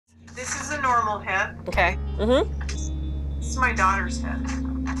normal hip. Okay. This is my daughter's hip.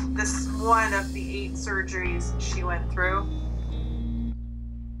 This is one of the 8 surgeries she went through.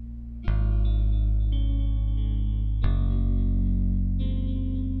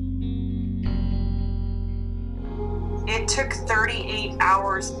 It took 38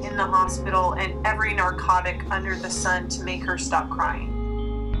 hours in the hospital and every narcotic under the sun to make her stop crying.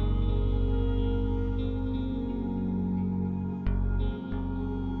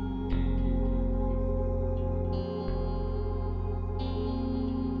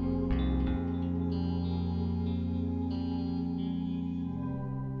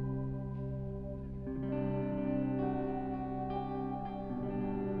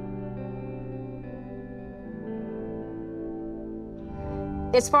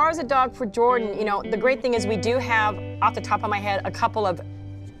 As far as a dog for Jordan, you know, the great thing is we do have, off the top of my head, a couple of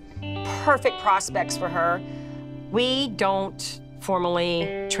perfect prospects for her. We don't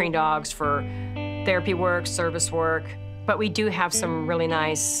formally train dogs for therapy work, service work, but we do have some really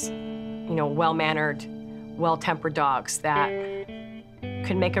nice, you know, well-mannered, well-tempered dogs that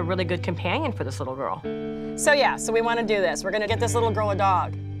could make a really good companion for this little girl. So yeah, so we want to do this. We're going to get this little girl a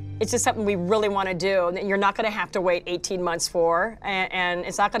dog. It's just something we really want to do that you're not going to have to wait 18 months for, and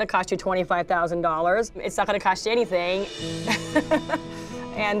it's not going to cost you $25,000. It's not going to cost you anything.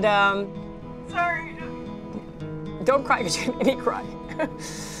 And Sorry. don't cry because you made me cry.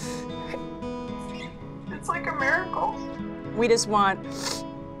 It's like a miracle. We just want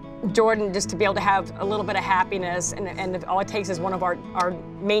Jordan just to be able to have a little bit of happiness, and if all it takes is one of our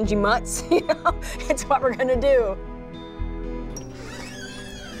mangy mutts, you know, it's what we're going to do.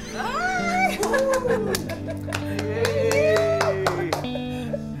 I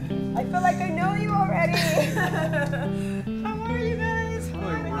feel like I know you already. How are you guys?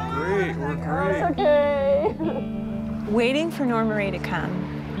 We're great. We're great. It's okay. Waiting for Norma Ray to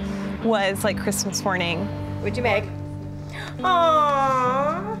come was like Christmas morning. What'd you make?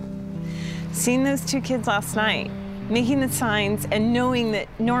 Aww. Seeing those 2 kids last night, making the signs and knowing that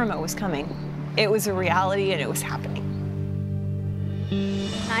Norma was coming. It was a reality and it was happening.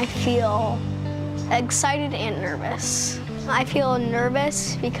 I feel excited and nervous. I feel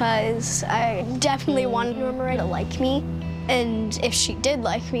nervous because I definitely wanted Norma Ray to like me. And if she did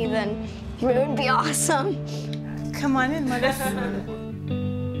like me, then it would be awesome. Come on in, let us.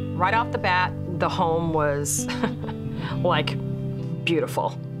 Right off the bat, the home was like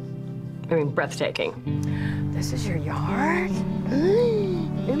beautiful. I mean, breathtaking. This is your yard?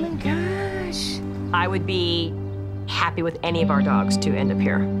 Oh my gosh. I would be happy with any of our dogs to end up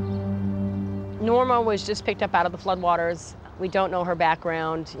here. Norma was just picked up out of the floodwaters. We don't know her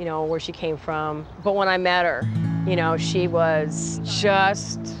background, you know, where she came from. But when I met her, you know, she was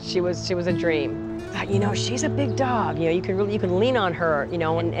a dream. But, you know, she's a big dog. You know, you can lean on her, you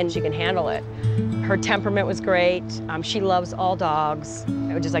know, and she can handle it. Her temperament was great. She loves all dogs.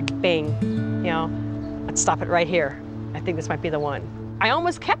 It was just like, bing, you know, let's stop it right here. I think this might be the one. I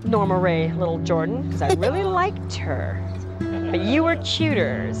almost kept Norma Ray, little Jordan, because I really liked her. But you were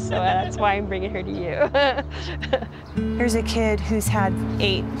cuter, so that's why I'm bringing her to you. Here's a kid who's had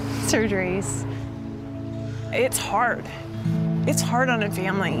 8 surgeries. It's hard. It's hard on a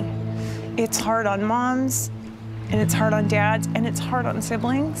family. It's hard on moms, and it's hard on dads, and it's hard on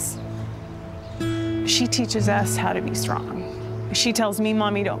siblings. She teaches us how to be strong. She tells me,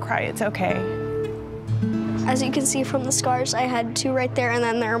 Mommy, don't cry, it's okay. As you can see from the scars, I had 2 right there, and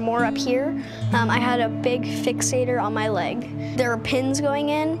then there are more up here. I had a big fixator on my leg. There were pins going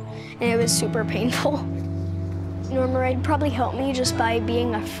in, and it was super painful. Norma Ray probably helped me just by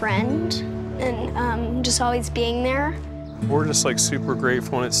being a friend and just always being there. We're just like super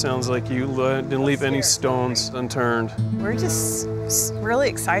grateful, and it sounds like you didn't leave any stones unturned. We're just really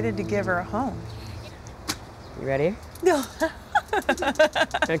excited to give her a home. You ready? No.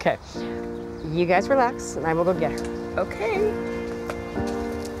 Okay. You guys relax, and I will go get her. Okay.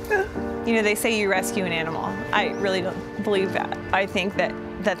 You know, they say you rescue an animal. I really don't believe that. I think that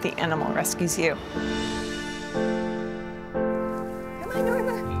the animal rescues you. Come on,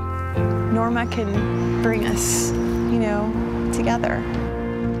 Norma. Norma can bring us, you know, together.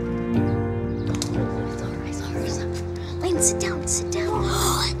 Lane, sit down, sit down.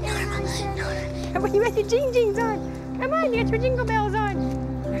 Norma. Come on, you got your jing-jings on. Come on, you got your jingle bells on.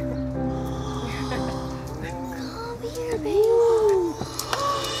 Come here, baby.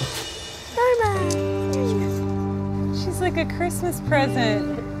 Norma. She's like a Christmas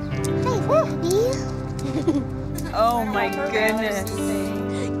present. Hey, baby. Oh my goodness.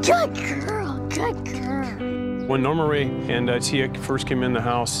 Good girl, good girl. When Norma Ray and Tia first came in the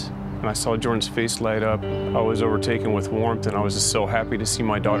house, and I saw Jordan's face light up, I was overtaken with warmth, and I was just so happy to see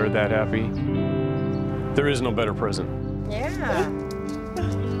my daughter that happy. There is no better present. Yeah.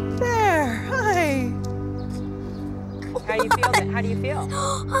 There, hi. How do you feel? How do you feel?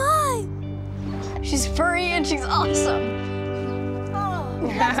 Hi. She's furry and she's awesome.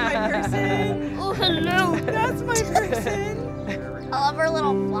 That's my person. Oh, hello. That's my person. I love her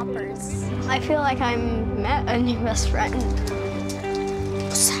little floppers. I feel like I met a new best friend.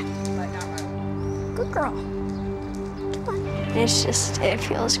 Good girl. Come on. It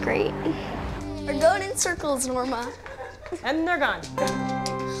feels great. We're going in circles, Norma. And they're gone.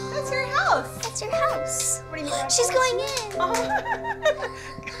 That's your house. That's your house. What do you mean? She's going in.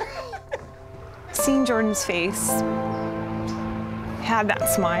 Seeing Jordan's face, had that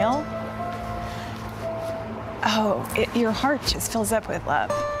smile, your heart just fills up with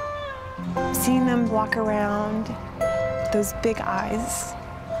love. Seeing them walk around, those big eyes.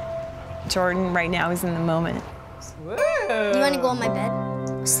 Jordan right now is in the moment. You want to go on my bed?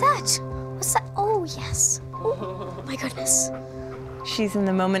 What's that? What's that? Oh, yes. Oh, my goodness. She's in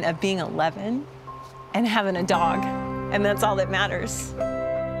the moment of being 11 and having a dog, and that's all that matters.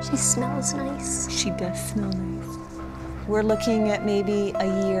 She smells nice. She does smell nice. We're looking at maybe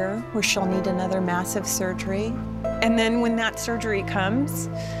a year where she'll need another massive surgery. And then when that surgery comes,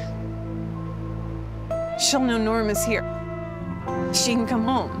 she'll know Norma's here. She can come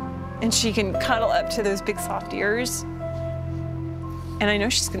home and she can cuddle up to those big soft ears. And I know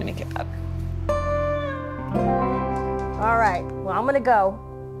she's gonna make it better. All right, well, I'm gonna go.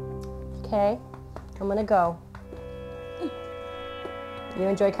 Okay, I'm gonna go. You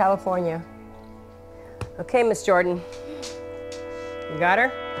enjoy California. Okay, Miss Jordan. You got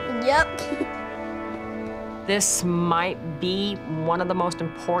her? Yep. This might be one of the most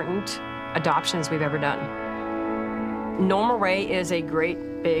important adoptions we've ever done. Norma Ray is a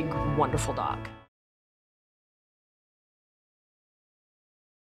great, big, wonderful dog.